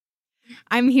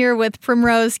I'm here with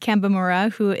Primrose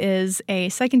Kambamura, who is a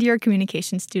second-year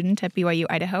communications student at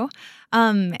BYU-Idaho.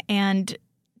 And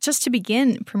just to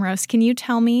begin, Primrose, can you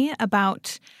tell me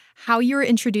about how you were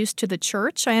introduced to the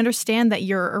church? I understand that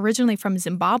you're originally from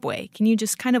Zimbabwe. Can you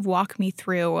just kind of walk me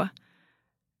through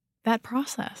that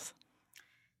process?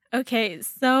 Okay,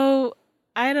 so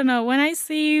I don't know. When I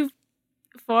see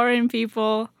foreign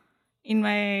people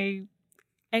when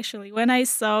I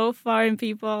saw foreign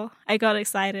people, I got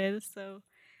excited. So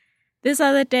this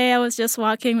other day I was just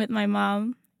walking with my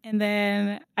mom, and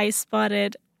then I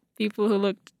spotted people who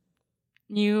looked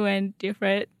new and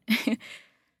different.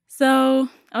 So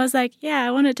I was like, yeah,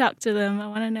 I want to talk to them. I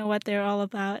want to know what they're all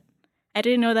about. I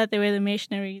didn't know that they were the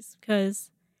missionaries because,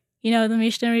 the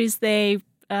missionaries, they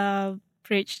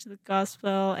preach the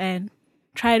gospel and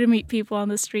try to meet people on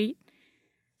the street.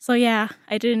 So yeah,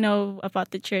 I didn't know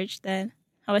about the church then.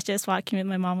 I was just walking with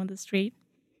my mom on the street.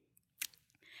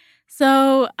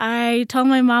 So I told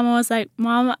my mom, I was like,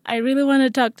 Mom, I really want to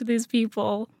talk to these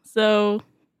people. So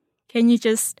can you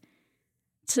just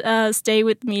stay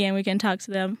with me and we can talk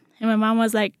to them? And my mom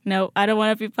was like, no, I don't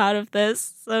want to be part of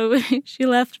this. So she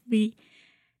left me.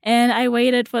 And I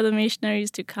waited for the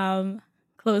missionaries to come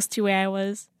close to where I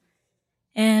was.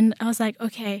 And I was like,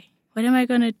 okay, what am I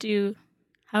going to do?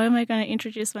 How am I going to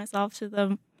introduce myself to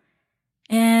them?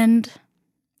 And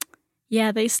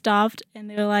yeah, they stopped and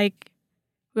they were like,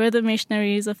 we're the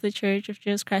missionaries of the Church of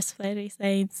Jesus Christ of Latter-day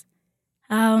Saints.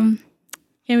 Can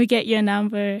we get your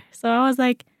number? So I was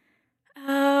like,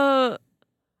 oh,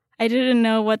 I didn't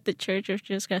know what the Church of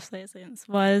Jesus Christ of Latter-day Saints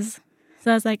was.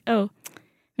 So I was like, oh,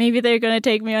 maybe they're going to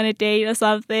take me on a date or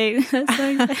something.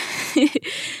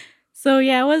 So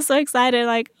yeah, I was so excited,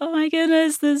 like, oh my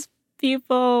goodness, these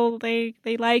people, they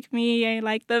like me, I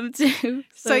like them too.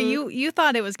 So you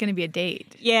thought it was going to be a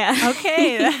date? Yeah.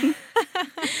 Okay.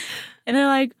 And they're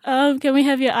like, can we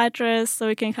have your address so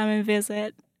we can come and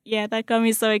visit? Yeah, that got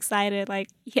me so excited, like,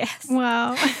 yes.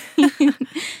 Wow.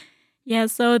 Yeah,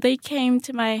 so they came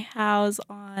to my house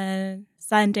on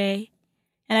Sunday,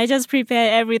 and I just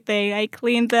prepared everything. I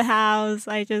cleaned the house.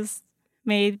 I just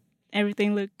made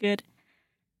everything look good.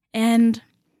 And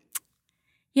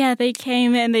yeah, they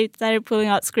came and they started pulling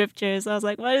out scriptures. I was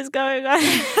like, what is going on?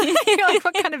 You're like,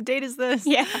 what kind of date is this?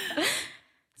 Yeah.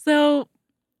 So,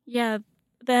 yeah,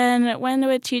 then when they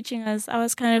were teaching us, I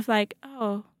was kind of like,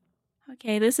 oh,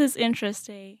 okay, this is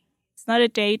interesting. It's not a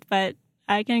date, but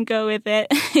I can go with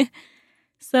it.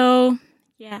 So,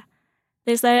 yeah,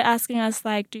 they started asking us,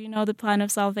 like, do you know the plan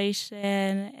of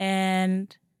salvation?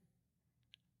 And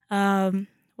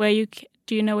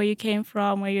do you know where you came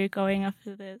from, where you're going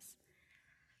after this?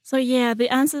 So, yeah, the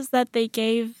answers that they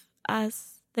gave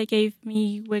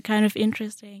me were kind of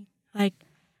interesting. Like,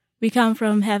 we come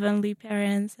from heavenly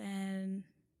parents, and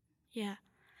yeah.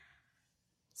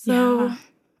 So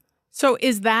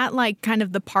is that like kind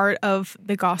of the part of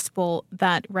the gospel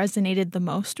that resonated the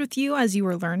most with you as you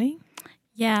were learning?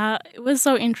 Yeah, it was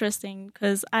so interesting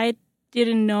because I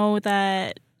didn't know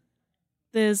that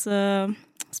there's a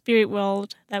spirit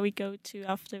world that we go to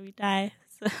after we die.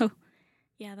 So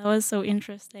yeah, that was so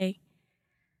interesting.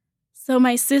 So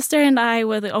my sister and I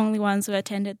were the only ones who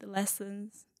attended the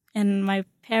lessons, and my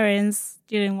parents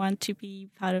didn't want to be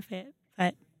part of it.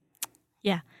 But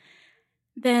yeah.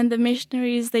 Then the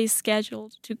missionaries, they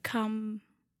scheduled to come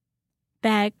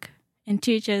back and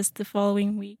teach us the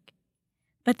following week.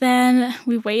 But then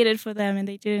we waited for them and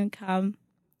they didn't come.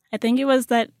 I think it was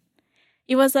that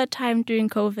time during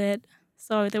COVID,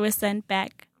 so they were sent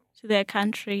back to their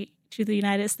country, to the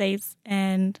United States,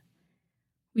 and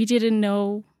we didn't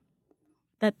know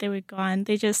that they were gone.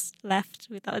 They just left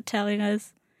without telling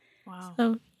us. Wow.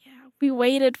 So yeah, we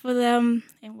waited for them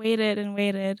and waited and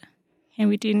waited. And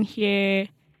we didn't hear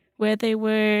where they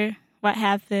were, what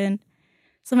happened.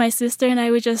 So my sister and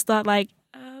I, we just thought, like,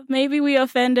 maybe we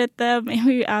offended them. Maybe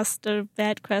we asked them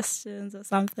bad questions or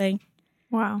something.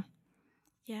 Wow.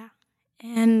 Yeah.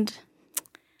 And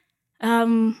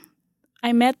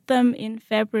I met them in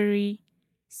February.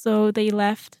 So they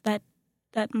left that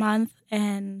month.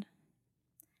 And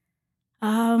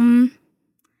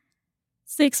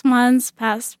 6 months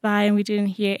passed by and we didn't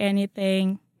hear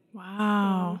anything.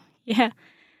 Wow. So, yeah,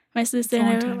 my sister and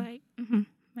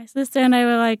I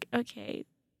were like, okay,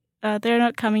 they're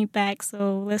not coming back,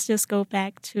 so let's just go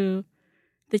back to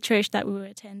the church that we were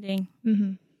attending.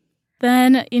 Mm-hmm.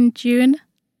 Then in June,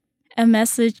 a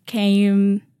message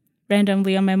came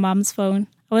randomly on my mom's phone.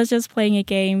 I was just playing a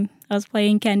game. I was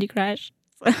playing Candy Crush.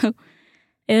 So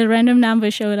a random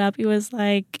number showed up. It was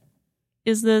like,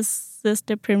 is this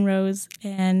Sister Primrose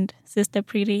and Sister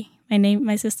Pretty?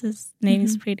 My sister's name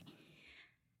is Pretty.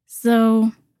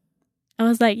 So I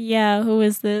was like, yeah, who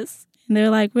is this? And they were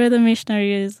like, we're the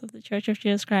missionaries of the Church of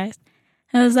Jesus Christ.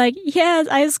 And I was like, yes,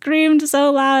 I screamed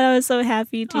so loud. I was so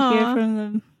happy to hear from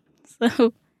them.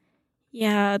 So,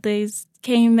 yeah, they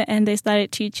came and they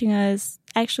started teaching us.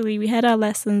 Actually, we had our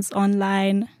lessons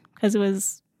online because it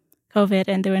was COVID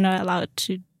and they were not allowed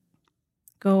to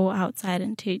go outside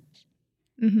and teach.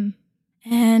 Mm-hmm.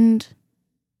 And,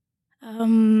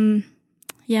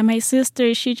 my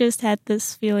sister, she just had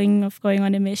this feeling of going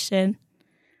on a mission.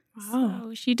 Wow.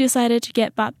 So she decided to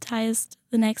get baptized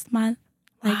the next month,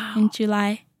 in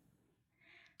July.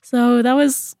 So that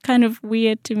was kind of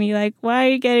weird to me. Like, why are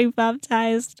you getting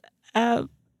baptized?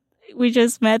 We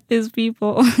just met these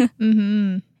people.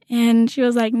 Mm-hmm. And she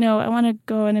was like, no, I want to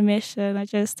go on a mission. I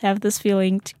just have this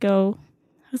feeling to go.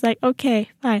 I was like, okay,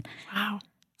 fine. Wow.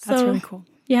 That's really cool.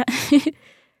 Yeah.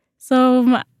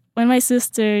 So when my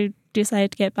sister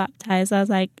decided to get baptized, I was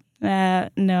like,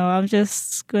 no, I'm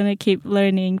just going to keep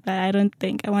learning, but I don't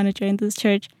think I want to join this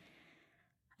church.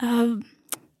 And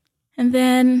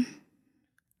then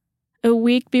a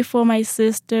week before my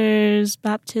sister's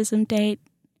baptism date,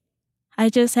 I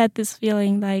just had this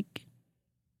feeling like,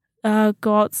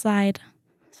 go outside.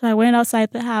 So I went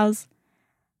outside the house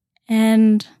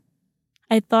and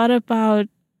I thought about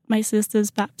my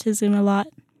sister's baptism a lot.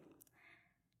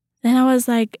 Then I was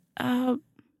like,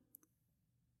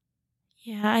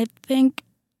 I think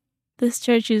this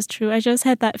church is true. I just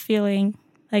had that feeling,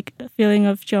 like a feeling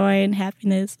of joy and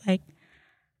happiness. Like,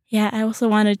 yeah, I also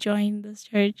want to join this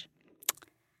church.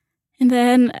 And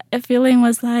then a feeling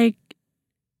was like,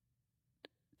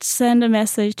 send a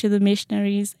message to the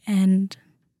missionaries and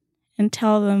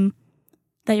tell them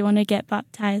that you want to get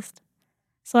baptized.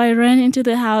 So I ran into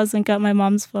the house and got my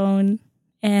mom's phone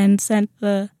and sent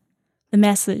the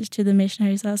message to the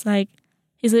missionaries. I was like,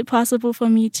 is it possible for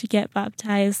me to get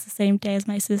baptized the same day as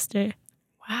my sister?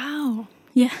 Wow.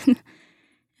 Yeah. And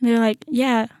they were like,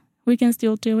 yeah, we can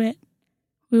still do it.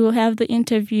 We will have the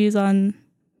interviews on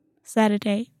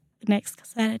Saturday, the next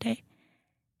Saturday.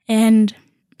 And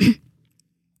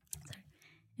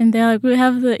they're like, we'll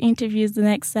have the interviews the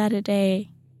next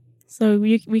Saturday. So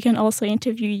we can also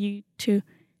interview you too.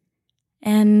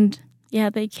 And yeah,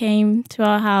 they came to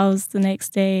our house the next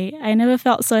day. I never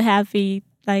felt so happy,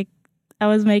 like I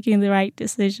was making the right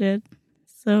decision.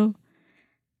 So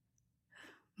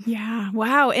yeah,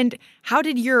 wow. And how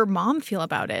did your mom feel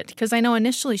about it? Because I know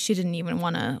initially she didn't even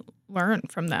want to learn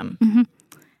from them. Mm-hmm.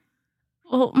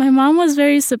 Well, my mom was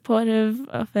very supportive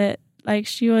of it. Like,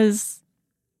 she was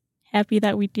happy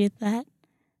that we did that.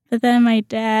 But then my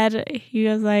dad, he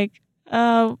was like,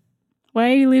 why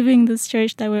are you leaving this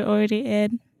church that we're already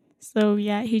in? So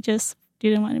yeah, he just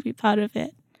didn't want to be part of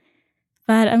it.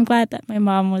 But I'm glad that my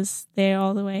mom was there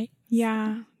all the way.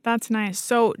 Yeah, that's nice.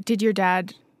 So did your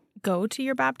dad go to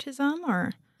your baptism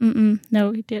or?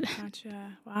 No, he didn't.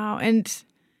 Gotcha. Wow. And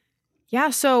yeah,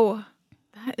 so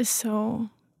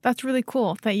that's really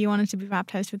cool that you wanted to be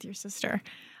baptized with your sister.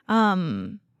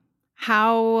 How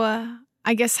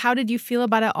did you feel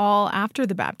about it all after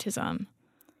the baptism?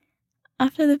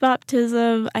 After the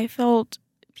baptism, I felt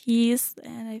peace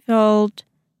and I felt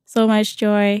so much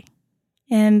joy.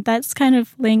 And that's kind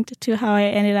of linked to how I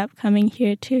ended up coming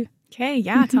here too. Okay,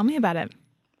 yeah, tell me about it.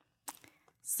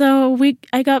 So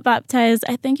I got baptized,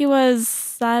 I think it was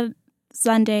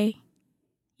Sunday.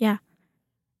 Yeah.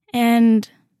 And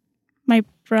my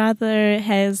brother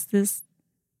had this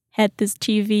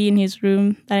TV in his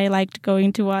room that I liked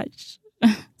going to watch.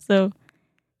 So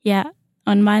yeah,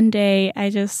 on Monday,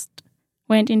 I just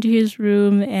went into his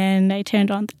room and I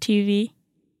turned on the TV.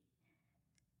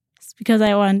 It's because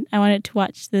I wanted to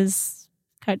watch these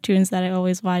cartoons that I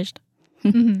always watched.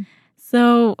 Mm-hmm.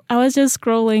 So I was just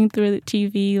scrolling through the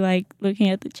TV, like looking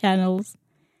at the channels.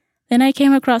 Then I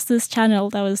came across this channel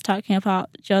that was talking about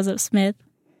Joseph Smith.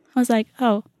 I was like,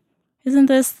 oh, isn't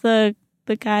this the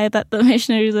guy that the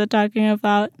missionaries are talking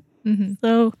about? Mm-hmm.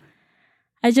 So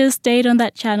I just stayed on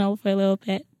that channel for a little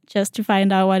bit just to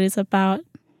find out what it's about.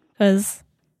 Because,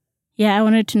 yeah, I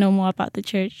wanted to know more about the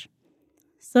church.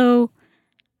 So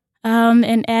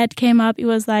an ad came up. It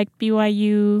was like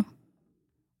BYU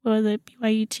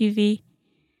TV.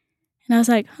 And I was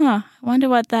like, I wonder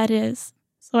what that is.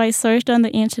 So I searched on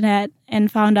the internet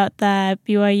and found out that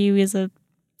BYU is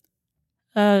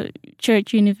a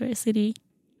church university.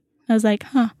 I was like,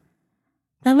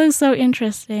 that looks so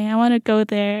interesting. I want to go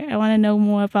there. I want to know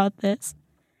more about this.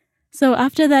 So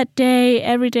after that day,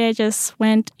 every day I just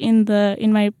went in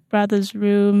my brother's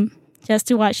room just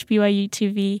to watch BYU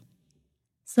TV.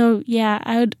 So yeah,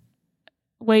 I would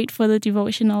wait for the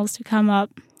devotionals to come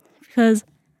up because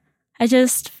I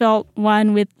just felt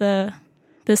one with the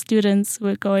the students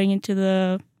were going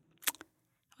into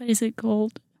what is it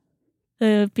called?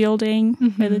 The building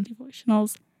where the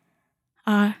devotionals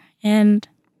are. And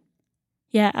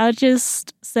yeah, I'll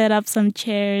just set up some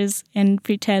chairs and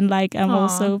pretend like I'm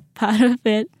also part of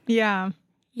it. Yeah.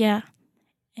 Yeah.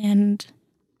 And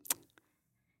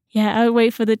yeah, I would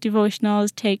wait for the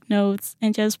devotionals, take notes,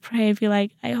 and just pray, be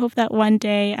like, I hope that one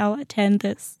day I'll attend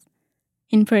this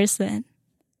in person.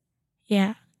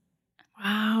 Yeah.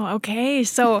 Wow. Okay.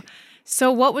 So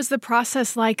what was the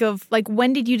process like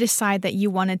when did you decide that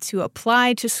you wanted to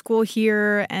apply to school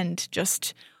here, and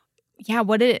just,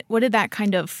 what did that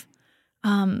kind of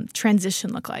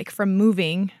transition look like from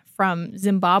moving from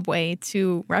Zimbabwe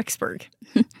to Rexburg?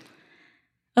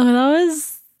 Oh,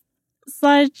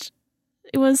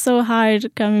 it was so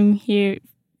hard coming here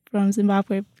from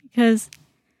Zimbabwe because,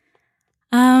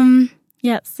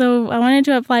 so I wanted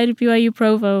to apply to BYU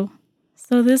Provo.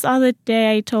 So this other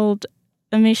day I told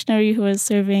a missionary who was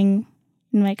serving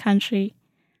in my country,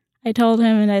 I told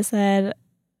him and I said,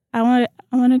 I want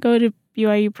to go to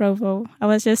BYU Provo. I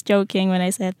was just joking when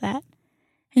I said that.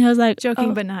 And he was like,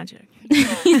 joking, but not joking.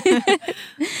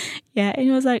 Yeah. And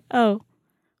he was like, oh,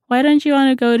 why don't you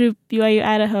want to go to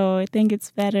BYU-Idaho? I think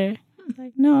it's better. I was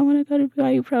like, no, I want to go to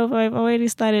BYU Provo. I've already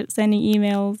started sending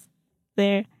emails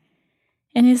there.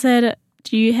 And he said,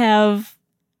 do you have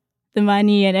the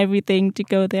money and everything to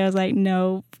go there? I was like,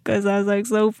 no, because I was like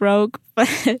so broke. But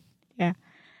yeah.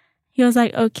 He was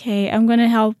like, okay, I'm going to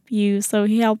help you. So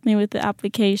he helped me with the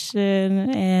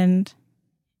application and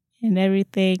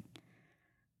everything.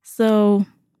 So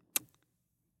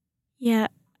yeah,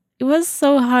 it was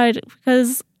so hard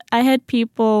because I had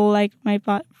people like my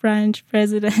branch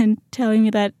president telling me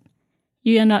that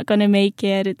you are not going to make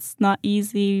it. It's not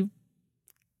easy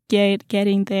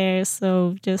getting there,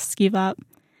 so just give up.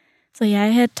 So yeah, I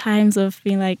had times of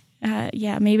being like,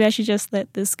 maybe I should just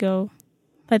let this go.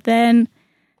 But then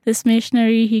this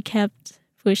missionary, he kept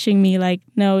pushing me like,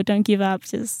 no, don't give up.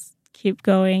 Just keep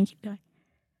going.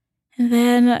 And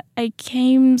then I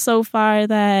came so far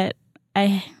that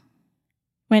I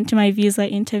went to my visa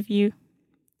interview.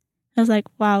 I was like,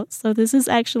 wow, so this is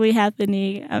actually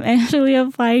happening. I'm actually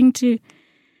applying to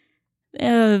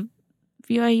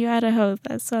BYU-Idaho.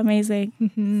 That's so amazing.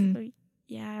 Mm-hmm. So,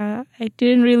 yeah, I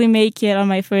didn't really make it on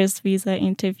my first visa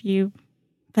interview.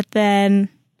 But then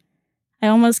I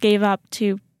almost gave up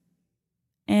too.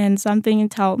 And something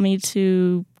told me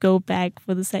to go back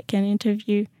for the second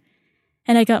interview.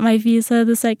 And I got my visa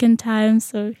the second time,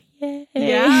 so yay.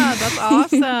 Yeah, that's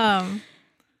awesome.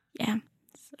 Yeah.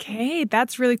 Okay,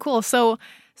 that's really cool. So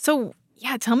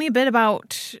yeah, tell me a bit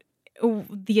about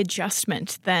the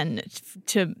adjustment then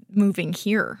to moving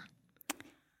here.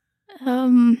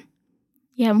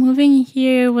 Moving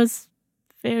here was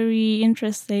very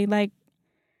interesting. Like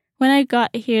when I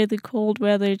got here, the cold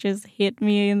weather just hit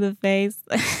me in the face.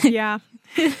 Yeah,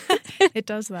 it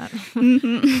does that.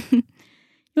 Mm-hmm.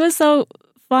 It was so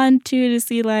fun too to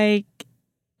see like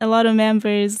a lot of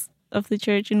members of the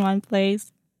church in one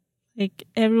place. Like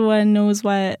everyone knows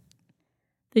what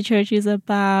the church is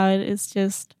about. It's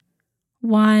just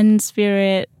one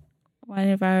spirit, one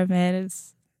environment.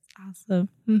 It's awesome.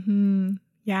 Mm-hmm.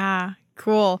 Yeah,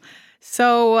 cool.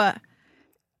 So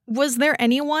was there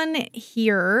anyone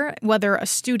here, whether a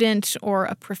student or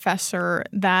a professor,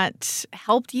 that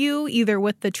helped you either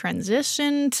with the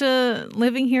transition to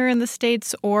living here in the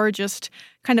States or just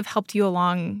kind of helped you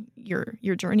along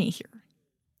your journey here?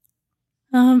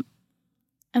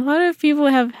 A lot of people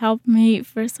have helped me.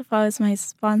 First of all, it's my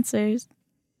sponsors.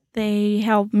 They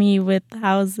help me with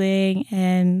housing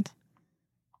and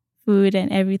food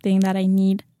and everything that I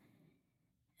need.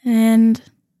 And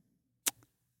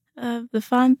the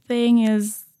fun thing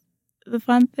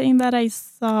that I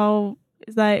saw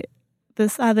is that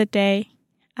this other day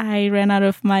I ran out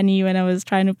of money when I was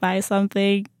trying to buy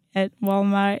something at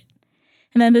Walmart.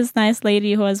 And then this nice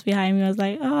lady who was behind me was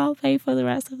like, oh, I'll pay for the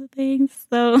rest of the things.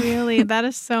 So really, that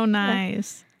is so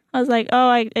nice. I was like, oh,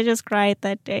 I just cried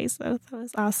that day. So that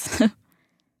was awesome.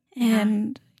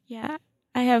 And yeah,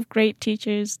 I have great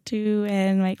teachers too,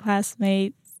 and my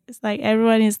classmates. It's like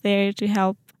everyone is there to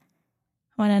help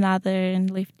one another and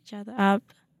lift each other up.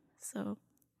 So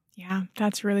yeah,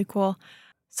 that's really cool.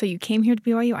 So you came here to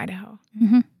BYU-Idaho,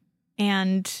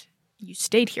 and you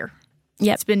stayed here.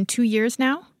 Yep. It's been 2 years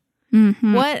now.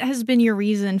 Mm-hmm. What has been your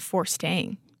reason for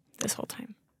staying this whole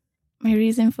time? My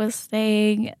reason for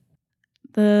staying,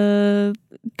 the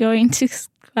going to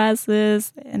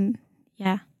classes, and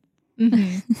yeah.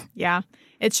 Mm-hmm. Yeah.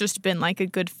 It's just been like a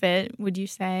good fit, would you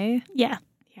say? Yeah.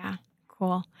 Yeah.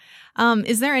 Cool.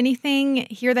 Is there anything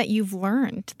here that you've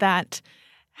learned that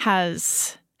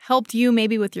has helped you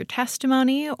maybe with your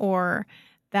testimony, or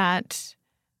that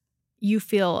you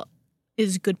feel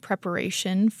is good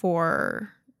preparation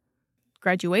for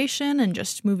graduation and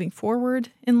just moving forward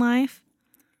in life?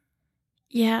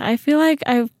 Yeah, I feel like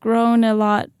I've grown a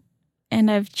lot and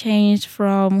I've changed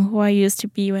from who I used to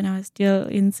be when I was still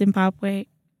in Zimbabwe,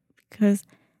 because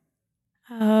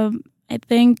I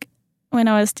think when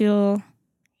I was still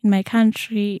in my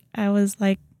country, I was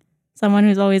like someone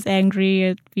who's always angry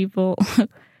at people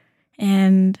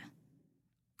and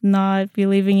not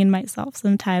believing in myself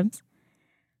sometimes.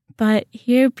 But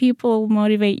here people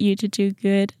motivate you to do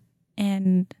good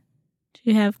and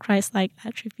to have Christ-like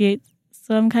attributes.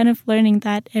 So I'm kind of learning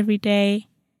that every day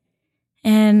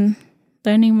and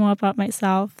learning more about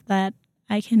myself, that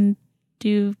I can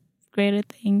do greater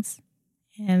things.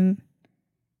 And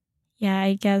yeah,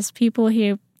 I guess people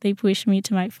here, they push me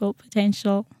to my full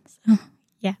potential. So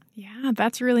yeah. Yeah,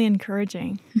 that's really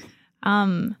encouraging.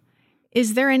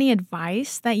 Is there any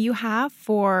advice that you have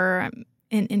for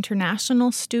an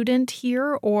international student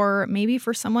here, or maybe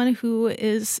for someone who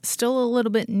is still a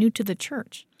little bit new to the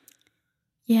church?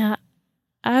 Yeah,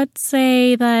 I'd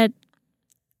say that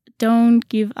don't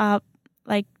give up,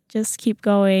 like just keep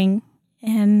going.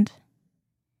 And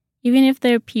even if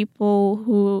there are people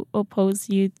who oppose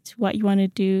you to what you want to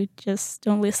do, just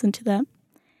don't listen to them.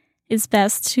 It's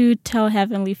best to tell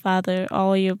Heavenly Father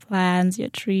all your plans, your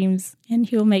dreams, and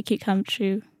He'll make it come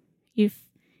true.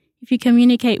 If you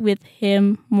communicate with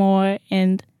Him more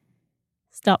and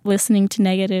stop listening to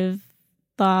negative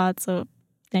thoughts or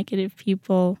negative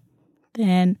people,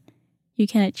 then you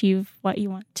can achieve what you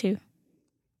want to.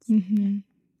 Mm-hmm.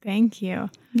 Thank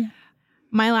you. Yeah.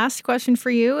 My last question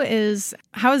for you is,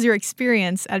 how has your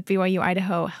experience at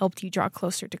BYU-Idaho helped you draw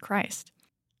closer to Christ?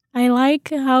 I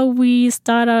like how we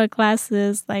start our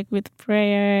classes like with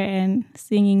prayer and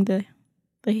singing the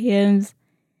hymns,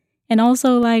 and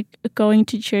also like going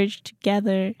to church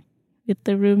together with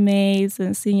the roommates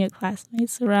and seeing your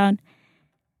classmates around.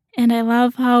 And I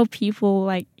love how people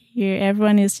like here,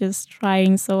 everyone is just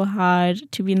trying so hard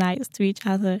to be nice to each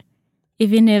other.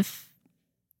 Even if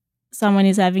someone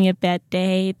is having a bad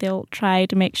day, they'll try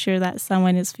to make sure that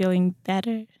someone is feeling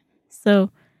better.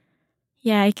 So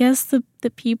yeah, I guess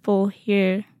the people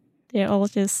here, they're all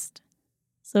just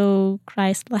so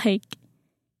Christ-like.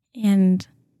 And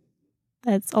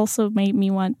that's also made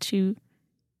me want to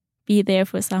be there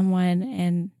for someone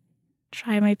and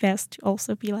try my best to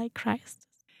also be like Christ.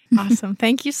 Awesome.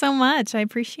 Thank you so much. I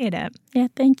appreciate it. Yeah,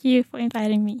 thank you for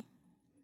inviting me.